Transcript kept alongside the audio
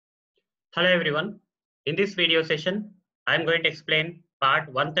Hello everyone. In this video session, I am going to explain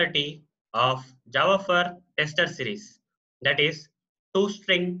part 130 of Java for tester series, that is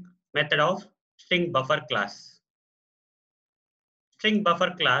toString method of StringBuffer class.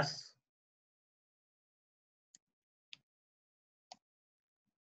 StringBuffer class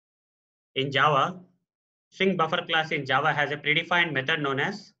in Java, StringBuffer class in Java has a predefined method known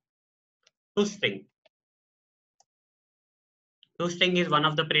as toString. toString is one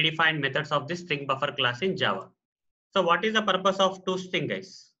of the predefined methods of this StringBuffer class in Java. So what is the purpose of toString,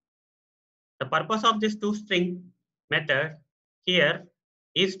 guys? The purpose of this toString method here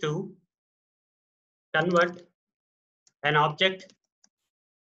is to convert an object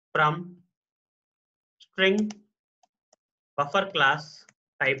from string buffer class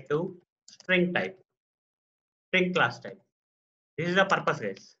type to string class type. This is the purpose,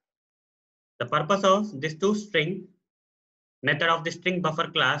 guys. The purpose of this toString method of the string buffer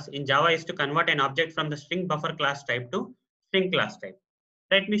class in Java is to convert an object from the string buffer class type to string class type.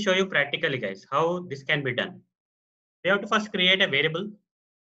 Let me show you practically, guys, how this can be done. We have to first create a variable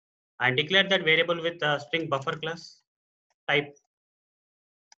and declare that variable with the string buffer class type.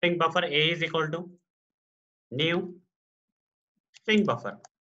 String buffer A is equal to new string buffer.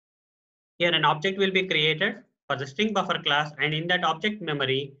 Here an object will be created for the string buffer class, and in that object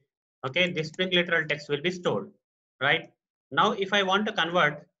memory, okay, this string literal text will be stored, right? Now, if I want to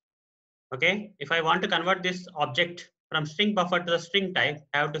convert, okay, if I want to convert this object from string buffer to the string type,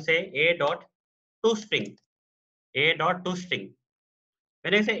 I have to say a dot toString, a dot toString.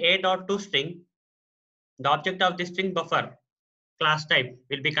 When I say a dot toString, the object of the string buffer class type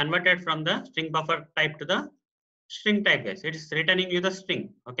will be converted from the string buffer type to the string type, guys. It is returning you the string.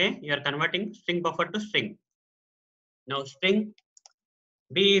 Okay, you are converting string buffer to string. Now string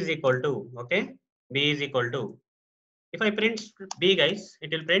b is equal to, okay, b is equal to, if I print b, guys,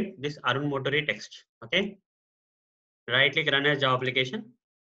 it will print this Arun Motori text. Okay, right click, run as Java application.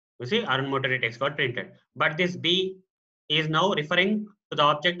 You see Arun Motori text got printed, but this b is now referring to the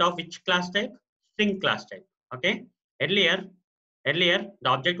object of which class type? String class type. Okay, earlier the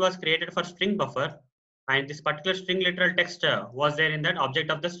object was created for string buffer, and this particular string literal text was there in that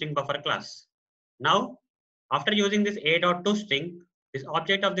object of the string buffer class. Now, after using this a dot toString, this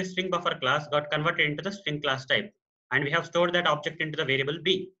object of the string buffer class got converted into the string class type, and we have stored that object into the variable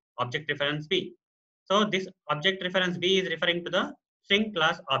b, object reference b. So this object reference b is referring to the string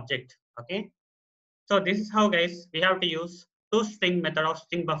class object. Okay, so this is how, guys, we have to use toString method of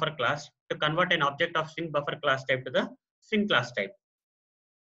string buffer class to convert an object of string buffer class type to the string class type.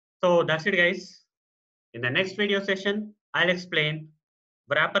 So that's it, guys. In the next video session, I'll explain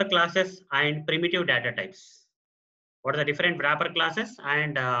wrapper classes and primitive data types. What are the different wrapper classes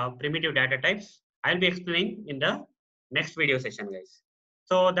and primitive data types? I'll be explaining in the next video session, guys.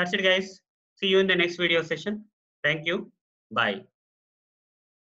 So that's it, guys. See you in the next video session. Thank you. Bye.